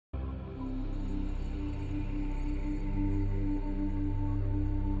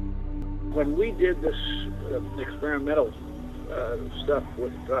When we did this experimental stuff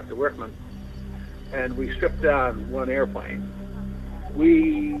with Dr. Workman, and we stripped down one airplane,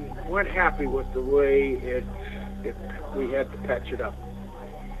 we weren't happy with the way we had to patch it up,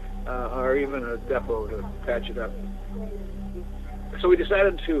 or even a depot to patch it up. So we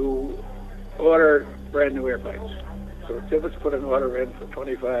decided to order brand new airplanes. So Tibbets put an order in for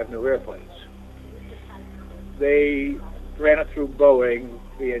 25 new airplanes. They ran it through Boeing,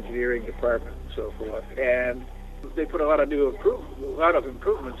 the engineering department, and so forth, and they put a lot of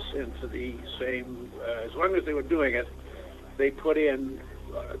improvements into the same. As long as they were doing it, they put in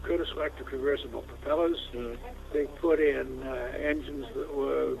Curtis electric reversible propellers. They put in engines that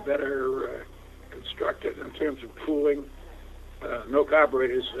were better constructed in terms of cooling. No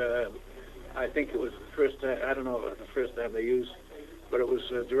carburetors. I think it was the first time. I don't know if it was the first time they used, but it was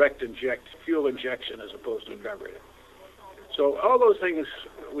direct fuel injection as opposed to a carburetor. So all those things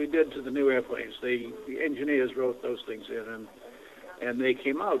we did to the new airplanes. The engineers wrote those things in, and they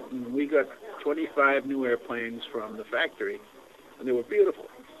came out, and we got 25 new airplanes from the factory, and they were beautiful.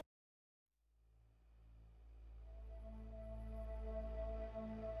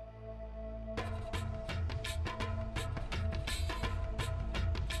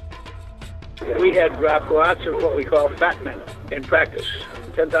 We had dropped lots of what we call fat men in practice,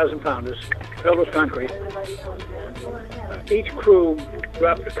 10,000 pounders, filled with concrete. Each crew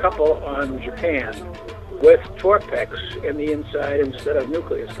dropped a couple on Japan with Torpex in the inside instead of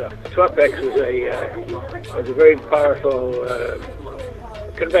nuclear stuff. Torpex is a very powerful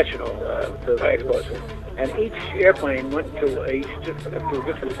conventional high explosive, and each airplane went to a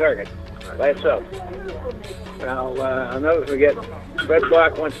different target by itself. Now, I'll never forget, Fred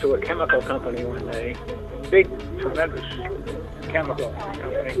Block went to a chemical company one day, big, tremendous chemical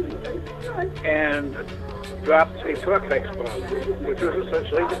company, and dropped a Torpex bomb, which was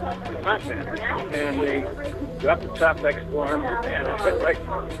essentially the fat man. And they dropped the Torpex bomb, and it hit right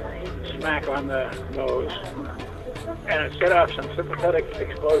smack on the nose. And it set off some sympathetic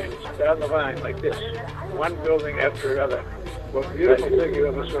explosions down the line like this, one building after another. Most beautiful thing you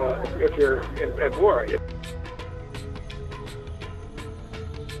ever saw if you're at war.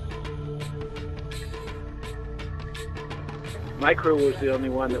 My crew was the only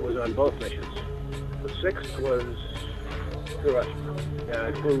one that was on both missions. The sixth was Hiroshima.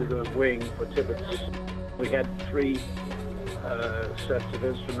 I flew the wing for Tibbets. We had 3 sets of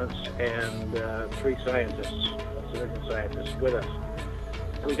instruments and 3 scientists, civilian scientists, with us.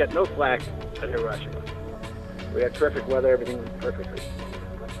 We got no flak at Hiroshima. We had perfect weather, everything went perfectly,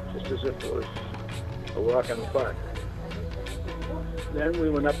 just as if it was a walk in the park. Then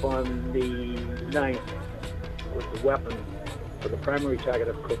we went up on the 9th with the weapon for the primary target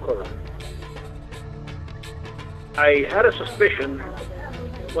of Kokura. I had a suspicion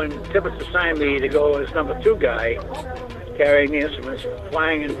when Tibbets assigned me to go as number 2 guy, carrying the instruments,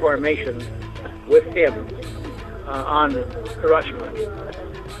 flying in formation with him on Hiroshima.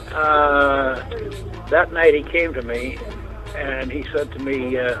 That night he came to me and he said to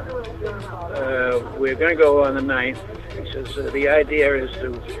me, we're going to go on the 9th. He says, the idea is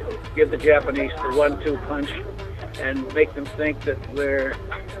to give the Japanese the 1-2 punch and make them think that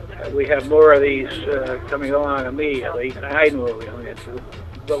we have more of these coming along immediately. I knew we only had 2,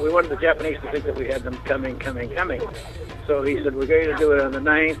 but we wanted the Japanese to think that we had them coming. So he said, we're going to do it on the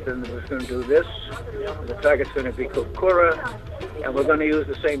 9th, and we're going to do this. The target's going to be Kokura, and we're going to use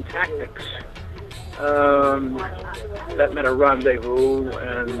the same tactics. That meant a rendezvous,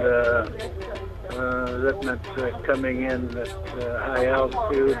 and that meant coming in at high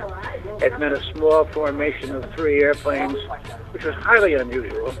altitude. It meant a small formation of 3 airplanes, which was highly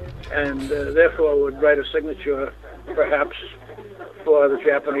unusual, and therefore would write a signature, perhaps, for the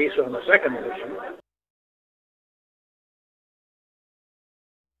Japanese on the second mission.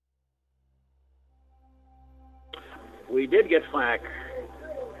 We did get flak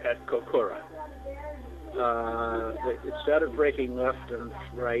at Kokura. It started breaking left and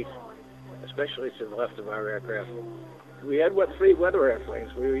right, especially to the left of our aircraft. We had 3 weather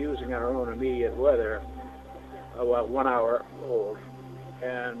airplanes. We were using our own immediate weather, about 1 hour old,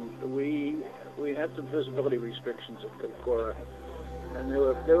 and we had some visibility restrictions at Kokura, and they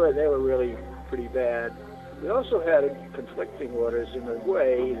were really pretty bad. We also had conflicting orders in a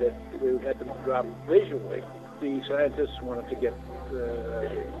way that we had them drop visually. The scientists wanted to get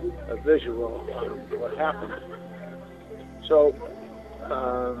a visual on what happened. So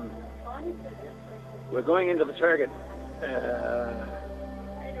we're going into the target,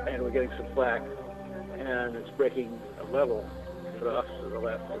 and we're getting some flak, and it's breaking a level to the left, to the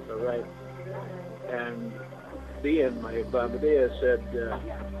left, to the right. And Ian, my bombardier, said,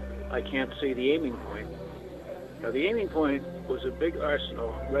 I can't see the aiming point. Now, the aiming point was a big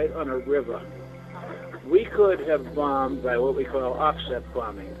arsenal right on a river. We could have bombed by what we call offset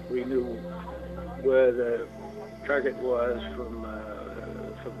bombing. We knew where the target was from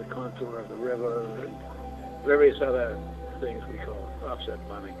the contour of the river and various other things we call offset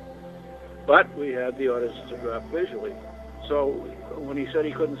bombing. But we had the orders to drop visually. So when he said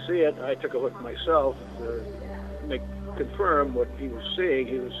he couldn't see it, I took a look myself to confirm what he was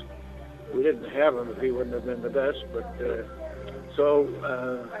seeing. We didn't have him if he wouldn't have been the best, but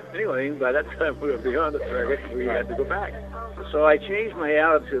anyway, by that time we were beyond the target. We had to go back. So I changed my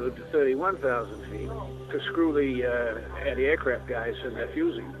altitude to 31,000 feet to screw the anti-aircraft guys in their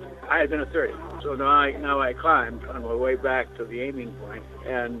fusing. I had been at 30, so now I climbed on my way back to the aiming point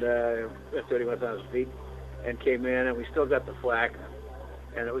and at 31,000 feet, and came in, and we still got the flak,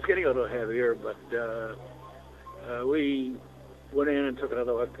 and it was getting a little heavier, but we went in and took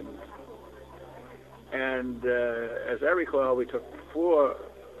another look, and as I recall, we took four,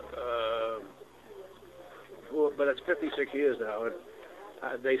 but it's 56 years now. And,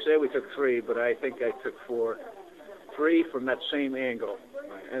 they say we took three, but I think I took four. Three from that same angle.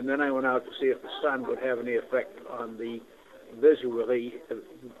 And then I went out to see if the sun would have any effect on the visually,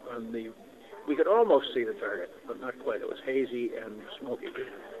 we could almost see the target, but not quite. It was hazy and smoky.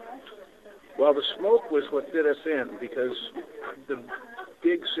 Well, the smoke was what did us in, because the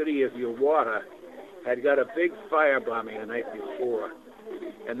big city of Yawata had got a big firebombing the night before,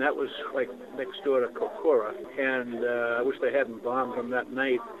 and that was like next door to Kokura, and I wish they hadn't bombed them that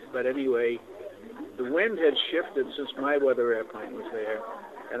night, but anyway, the wind had shifted since my weather airplane was there,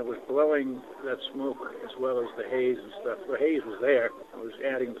 and it was blowing that smoke as well as the haze and stuff. The haze was there. It was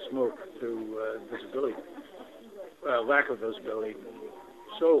adding the smoke to visibility, lack of visibility.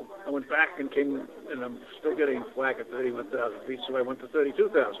 So I went back and came, and I'm still getting flak at 31,000 feet, so I went to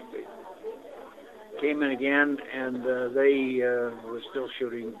 32,000 feet. Came in again, and they were still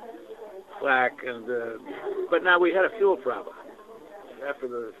shooting flak, and but now we had a fuel problem. After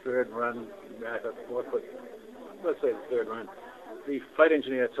the third run, I thought let's say the third run, the flight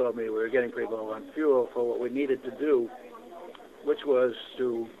engineer told me we were getting pretty low on fuel for what we needed to do, which was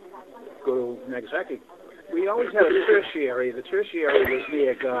to go to Nagasaki. We always had a tertiary. The tertiary was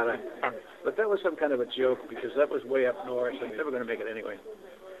near Ghana, but that was some kind of a joke because that was way up north, and we were never going to make it anyway.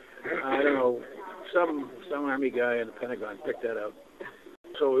 I don't know, some Army guy in the Pentagon picked that out.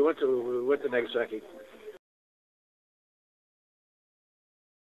 So we went to Nagasaki.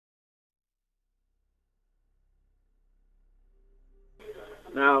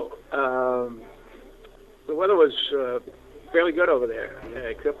 Now, the weather was fairly good over there,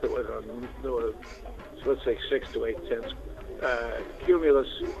 except there was let's say 6 to 8 tenths cumulus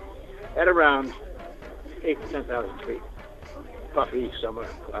at around 8 to 10,000 feet. Puffy summer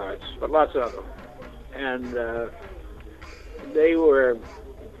clouds, but lots of them. And they were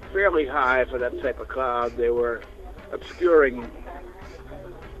fairly high for that type of cloud. They were obscuring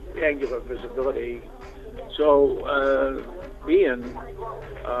angular visibility. So Ian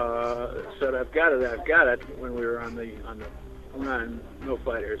said, I've got it, when we were on the run, no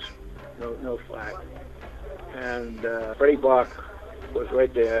fighters, no flak. And Freddie Bach was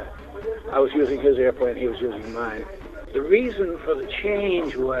right there. I was using his airplane, he was using mine. The reason for the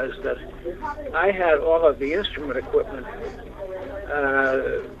change was that I had all of the instrument equipment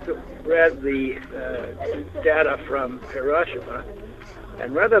read the data from Hiroshima,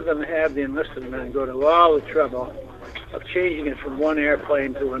 and rather than have the enlisted men go to all the trouble of changing it from one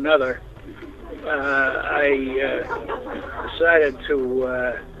airplane to another, I decided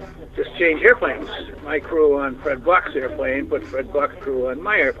to just change airplanes. My crew on Fred Bach's airplane, put Fred Bach's crew on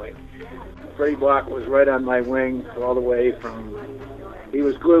my airplane. Freddie Bach was right on my wing all the way he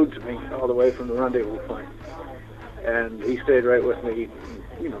was glued to me all the way from the rendezvous point. And he stayed right with me,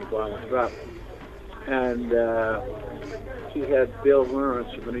 the bomb was dropped. And he had Bill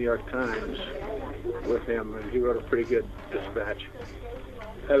Lawrence of the New York Times with him, and he wrote a pretty good dispatch.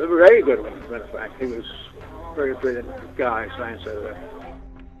 A very good one, as a matter of fact. He was a very brilliant guy, science editor.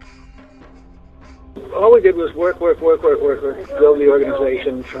 All we did was work, build the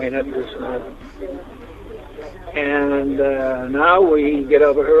organization, train it, this and that. And now we get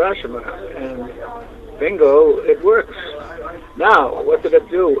over Hiroshima, and bingo, it works. Now, what did it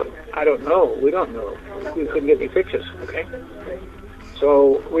do? I don't know. We don't know. We couldn't get any pictures, okay?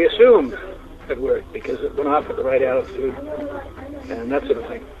 So we assumed it worked because it went off at the right altitude and that sort of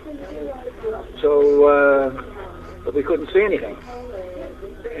thing. So, but we couldn't see anything.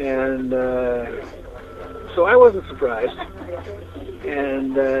 And so I wasn't surprised.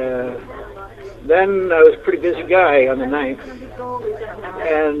 And Then I was a pretty busy guy on the 9th,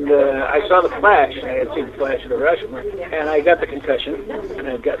 and I saw the flash. I had seen the flash of the Rushmore, and I got the concussion, and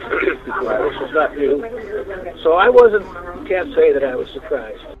I got before. This was not new. So I can't say that I was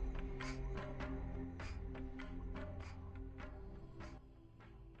surprised.